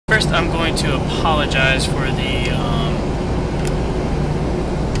first, I'm going to apologize for the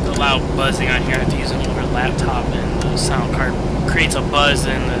loud buzzing on here. I have to use an older laptop, and the sound card creates a buzz,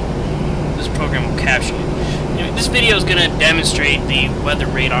 and this program will capture it. Anyway, this video is going to demonstrate the weather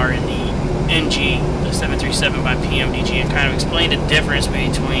radar in the NG, the 737 by PMDG, and kind of explain the difference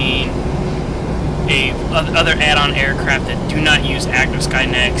between other add-on aircraft that do not use Active Sky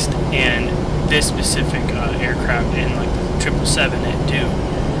Next and this specific aircraft in like the 777 that do.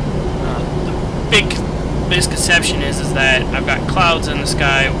 The big misconception is that I've got clouds in the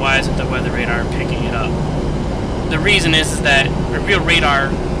sky. Why isn't the weather radar picking it up? The reason is that a real radar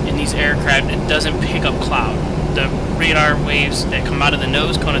in these aircraft, it doesn't pick up cloud. The radar waves that come out of the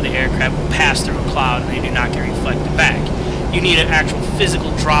nose cone of the aircraft will pass through a cloud, and they do not get reflected back. You need an actual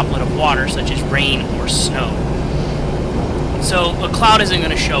physical droplet of water, such as rain or snow. So a cloud isn't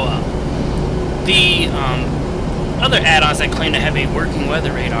going to show up. The other add-ons that claim to have a working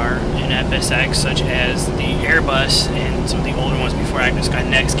weather radar in FSX, such as the Airbus and some of the older ones before Active Sky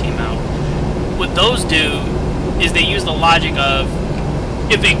Next came out, what those do is they use the logic of,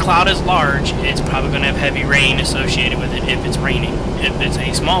 if a cloud is large, it's probably going to have heavy rain associated with it if it's raining. If it's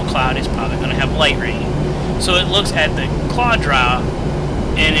a small cloud, it's probably going to have light rain. So it looks at the cloud draw,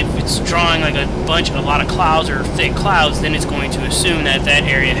 and if it's drawing like a lot of clouds or thick clouds, then it's going to assume that that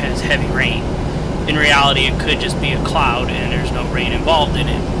area has heavy rain. In reality, it could just be a cloud and there's no rain involved in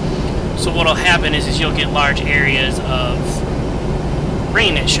it. So what will happen is you'll get large areas of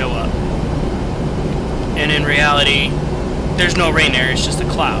rain that show up. And in reality, there's no rain there, it's just a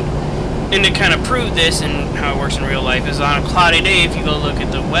cloud. And to kind of prove this and how it works in real life is on a cloudy day, if you go look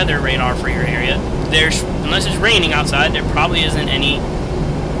at the weather radar for your area, unless it's raining outside, there probably isn't any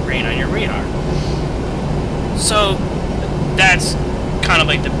rain on your radar. So that's kind of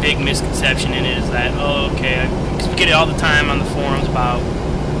like the big misconception in it, is that, oh, okay, we get it all the time on the forums about,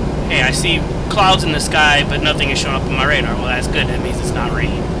 hey, I see clouds in the sky, but nothing is showing up on my radar. Well, that's good, that means it's not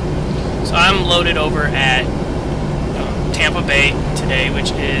raining. So I'm loaded over at Tampa Bay today,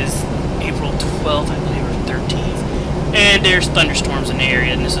 which is April 12th, I believe, or 13th, and there's thunderstorms in the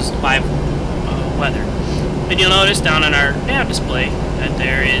area, and this is live weather. And you'll notice down on our nav display that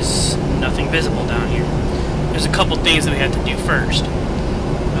there is nothing visible down here. There's a couple things that we have to do first.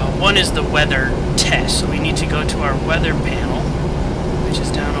 One is the weather test, so we need to go to our weather panel, which is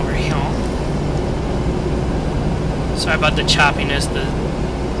down over here. Sorry about the choppiness,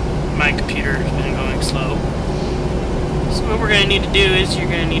 my computer has been going slow. So what we're going to need to do is you're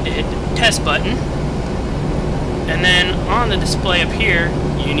going to need to hit the test button, and then on the display up here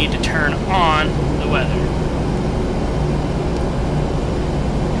you need to turn on the weather.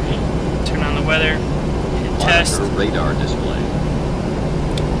 Okay. Turn on the weather, hit test. Radar display.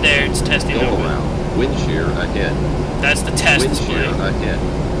 There, it's testing Go around. Wind shear ahead. That's the test Wind display. Shear ahead.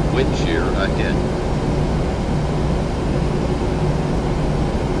 Wind shear ahead.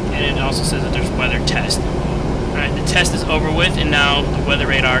 And it also says that there's weather test. Alright, the test is over with, and now the weather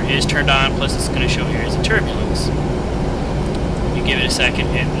radar is turned on, plus it's going to show areas of turbulence. You give it a second,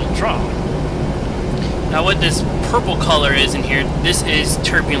 it will draw. Now what this purple color is in here, this is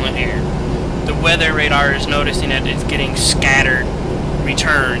turbulent air. The weather radar is noticing that it's getting scattered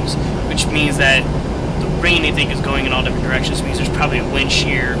returns, which means that the rain, they think, is going in all different directions. It means there's probably a wind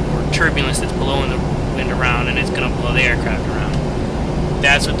shear or turbulence that's blowing the wind around, and it's going to blow the aircraft around.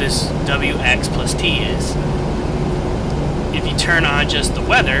 That's what this WX plus T is. If you turn on just the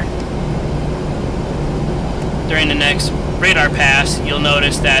weather, during the next radar pass, you'll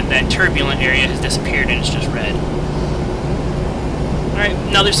notice that that turbulent area has disappeared and it's just red. Alright,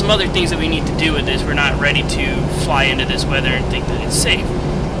 now there's some other things that we need to do with this. We're not ready to fly into this weather and think that it's safe.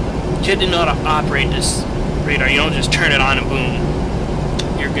 You have to know how to operate this radar. You don't just turn it on and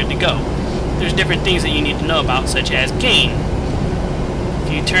boom, you're good to go. There's different things that you need to know about, such as gain.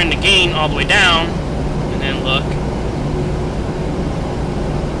 If you turn the gain all the way down, and then look,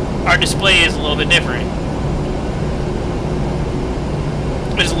 our display is a little bit different.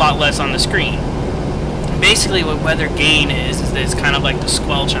 There's a lot less on the screen. Basically what weather gain is that it's kind of like the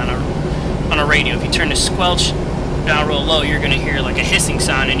squelch on a radio. If you turn the squelch down real low, you're going to hear like a hissing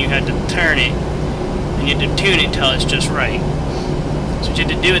sound, and you have to turn it, and you have to tune it until it's just right. So what you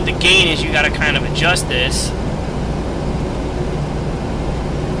have to do with the gain is you got to kind of adjust this.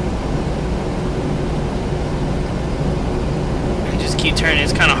 And just keep turning.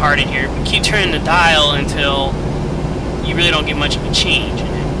 It's kind of hard in here, but keep turning the dial until you really don't get much of a change in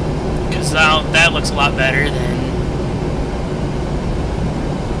it. Because now that looks a lot better than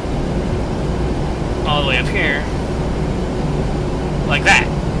all the way up here, like that.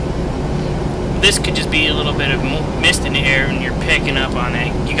 this could just be a little bit of mist in the air and you're picking up on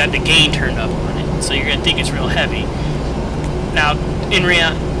it. You got the gain turned up on it, so you're going to think it's real heavy. Now, in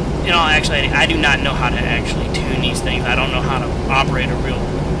all actuality, I do not know how to actually tune these things. I don't know how to operate a real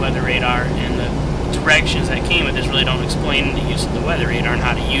weather radar, and the directions that came with this really don't explain the use of the weather radar and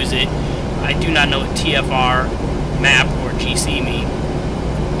how to use it. I do not know what TFR, MAP, or GC mean.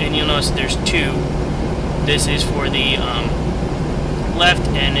 And you'll notice there's two. This is for the left,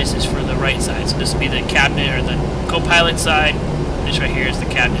 and this is for the right side. So this will be the captain or the co-pilot side. This right here is the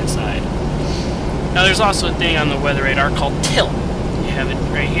captain side. Now there's also a thing on the weather radar called tilt. You have it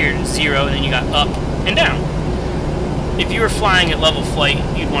right here, 0, and then you got up and down. If you were flying at level flight,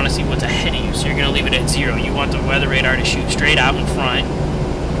 you'd want to see what's ahead of you, so you're going to leave it at 0. You want the weather radar to shoot straight out in front,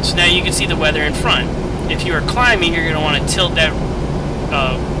 so now you can see the weather in front. If you are climbing, you're going to want to tilt that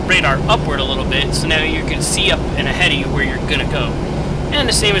radar upward a little bit, so now you can see up and ahead of you where you're going to go. And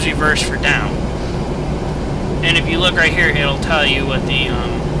the same as reverse for down. And if you look right here, it'll tell you what the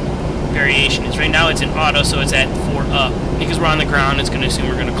variation is. Right now it's in auto, so it's at 4 up. Because we're on the ground, it's going to assume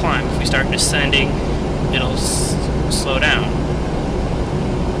we're going to climb. If we start descending, it'll slow down.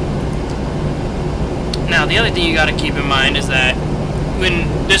 Now, the other thing you got to keep in mind is that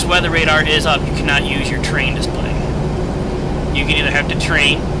when this weather radar is up, you cannot use your terrain display. You can either have the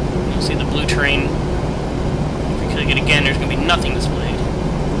terrain, you'll see the blue terrain. If we click it again, there's going to be nothing displayed.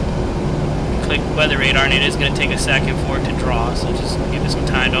 Click weather radar, and it is going to take a second for it to draw, so just give it some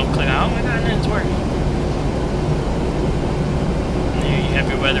time. Don't click, oh my god, it's working. And there you have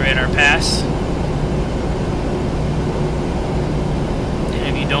your weather radar pass. And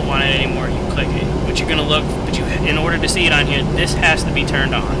if you don't want it anymore, you click it. But you're going to look, in order to see it on here, this has to be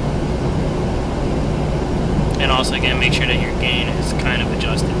turned on. And also, again, make sure that your gain is kind of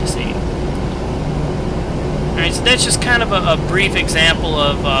adjusted to see. Alright, so that's just kind of a brief example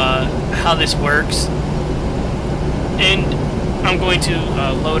of how this works. And I'm going to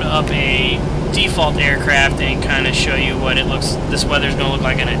load up a default aircraft and kind of show you what it looks, this weather's going to look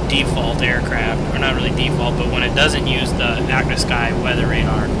like in a default aircraft. Or not really default, but when it doesn't use the active sky weather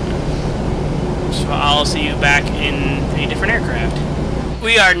radar. So I'll see you back in a different aircraft.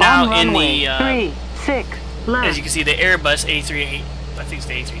 We are now in the 3, 6, left. As you can see, the Airbus A38, I think it's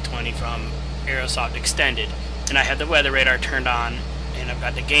the A320 from Aerosoft Extended, and I have the weather radar turned on, and I've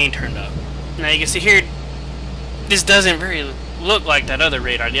got the gain turned up. Now you can see here, this doesn't really look like that other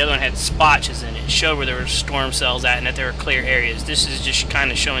radar. The other one had spotches in it. It showed where there were storm cells at and that there were clear areas. This is just kind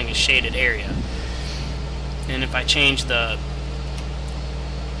of showing a shaded area. And if I change the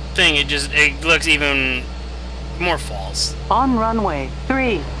thing, it looks even more false. On runway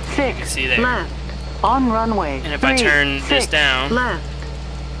 3, 6, you can see there. left. On runway. And if I turn this down, left.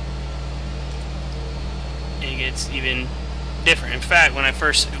 It gets even different. In fact, when I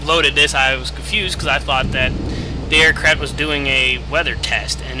first loaded this, I was confused because I thought that the aircraft was doing a weather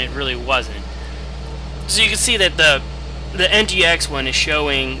test, and it really wasn't. So you can see that the NGX one is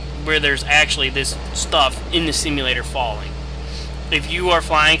showing where there's actually this stuff in the simulator falling. If you are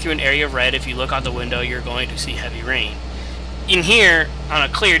flying through an area of red, if you look out the window, you're going to see heavy rain. In here, on a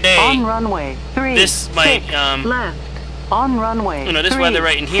clear day, on runway 3, this might left. On runway. You know, this 3, weather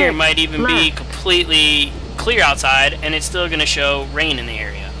right in here 6, might even left. be completely clear outside, and it's still going to show rain in the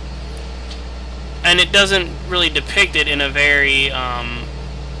area. And it doesn't really depict it in a very,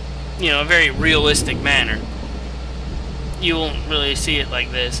 you know, a very realistic manner. You won't really see it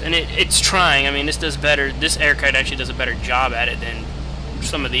like this, and it's trying. I mean, this does better. This aircraft actually does a better job at it than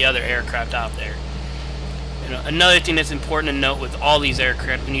some of the other aircraft out there. You know, another thing that's important to note with all these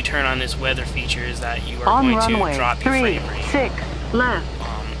aircraft when you turn on this weather feature is that you are on going runway to drop your 3, frame rate. 6, left.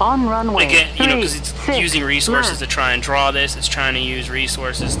 On runway Again, you know, 3, because it's 6, using resources left. to try and draw this. It's trying to use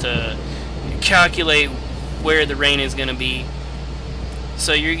resources to calculate where the rain is going to be.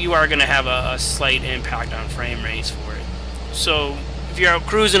 So you are going to have a slight impact on frame rates for it. So if you're out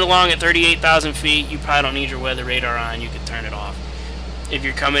cruising along at 38,000 feet, you probably don't need your weather radar on. You can turn it off. If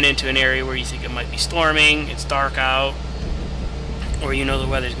you're coming into an area where you think it might be storming, it's dark out, or you know the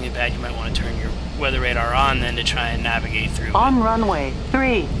weather's going to be bad, you might want to turn your weather radar on then to try and navigate through on it. runway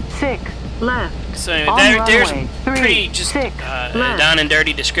 3, 6, left. So anyway, there's runway, pretty 3, just 6, a left. down and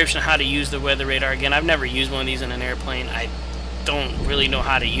dirty description of how to use the weather radar. Again, I've never used one of these in an airplane. I don't really know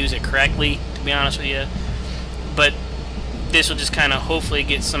how to use it correctly, to be honest with you. But this will just kind of hopefully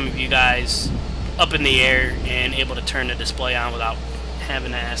get some of you guys up in the air and able to turn the display on without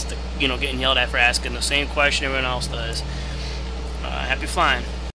having to ask, getting yelled at for asking the same question everyone else does. Happy flying.